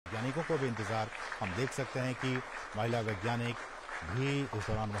वैज्ञानिकों को भी इंतजार। हम देख सकते हैं कि महिला वैज्ञानिक भी इस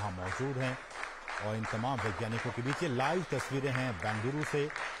दौरान वहां मौजूद हैं और इन तमाम वैज्ञानिकों के बीच ये लाइव तस्वीरें हैं बेंगलुरु से,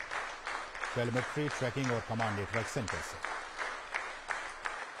 टेलीमेट्री ट्रैकिंग और कमांड नेटवर्क सेंटर से।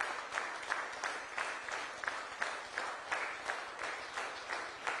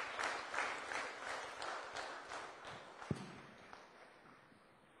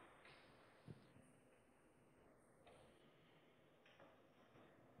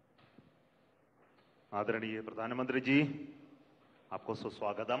 आदरणीय प्रधानमंत्री जी, आपको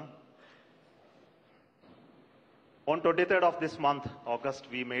सुस्वागतम। On 23rd of this month, August,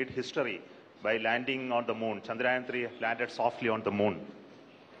 we made history by landing on the moon. Chandrayaan-3 landed softly on the moon.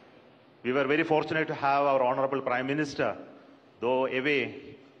 We were very fortunate to have our Honorable Prime Minister, though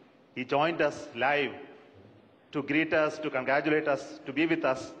away, he joined us live to greet us, to congratulate us, to be with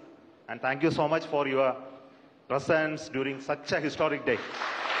us. And thank you so much for your presence during such a historic day.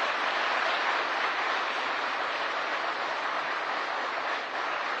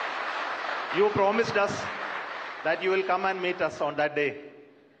 You promised us that you will come and meet us on that day,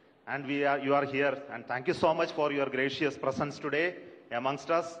 and you are here, and thank you so much for your gracious presence today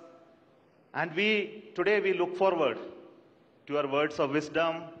amongst us. And today we look forward to your words of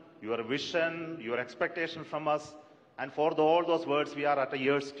wisdom, your vision, your expectation from us, and for all those words we are at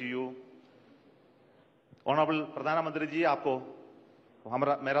ears to you. Honorable प्रधानमंत्री जी, आपको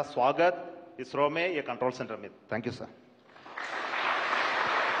मेरा स्वागत इसरो में, ये control centre में। Thank you sir.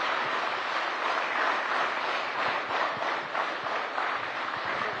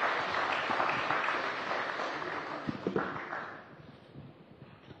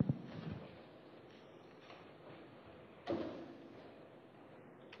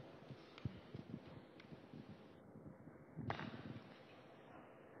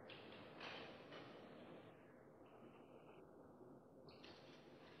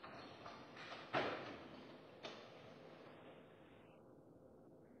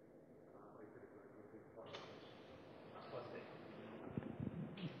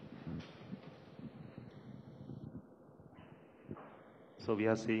 So we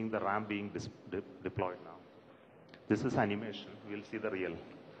are seeing the ramp being deployed now. This is animation. We'll see the real.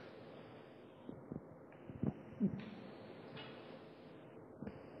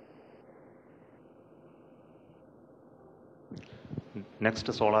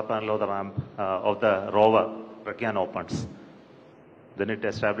 Next solar panel of the ramp of the rover Pragyan opens. Then it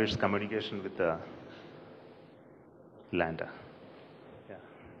establishes communication with the lander.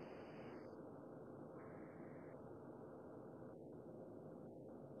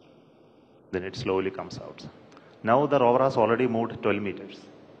 Then it slowly comes out. Now the rover has already moved 12 meters.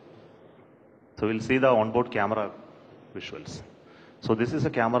 So we'll see the onboard camera visuals. So this is a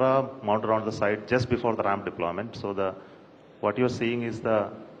camera mounted on the side just before the ramp deployment. So what you're seeing is the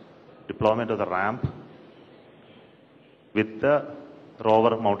deployment of the ramp with the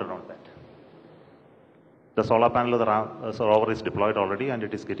rover mounted on that. The solar panel of the rover is deployed already, and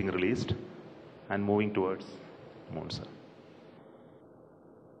it is getting released and moving towards moon, sir.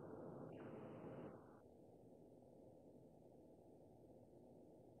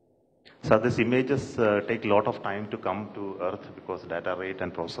 So these images take a lot of time to come to Earth because data rate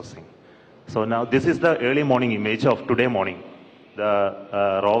and processing. So now this is the early morning image of today morning.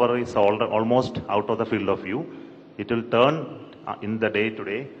 The rover is almost out of the field of view. It will turn in the day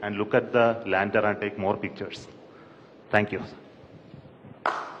today and look at the lander and take more pictures. Thank you.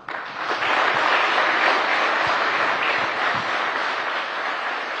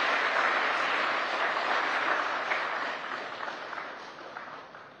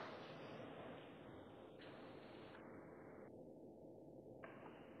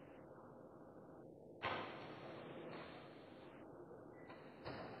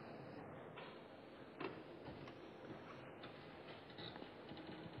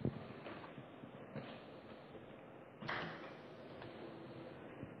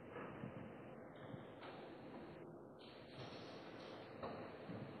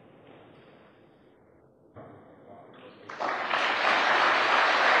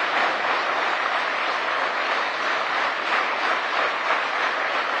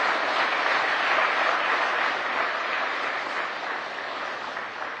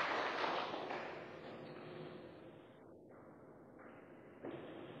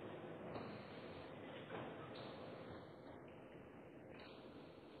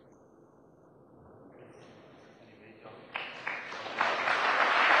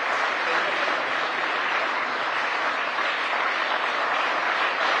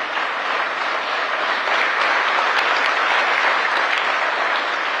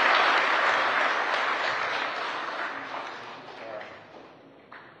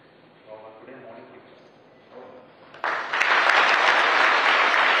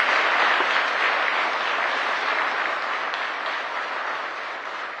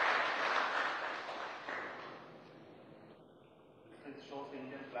 shows the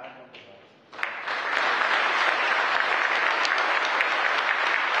Indian flag on the moon.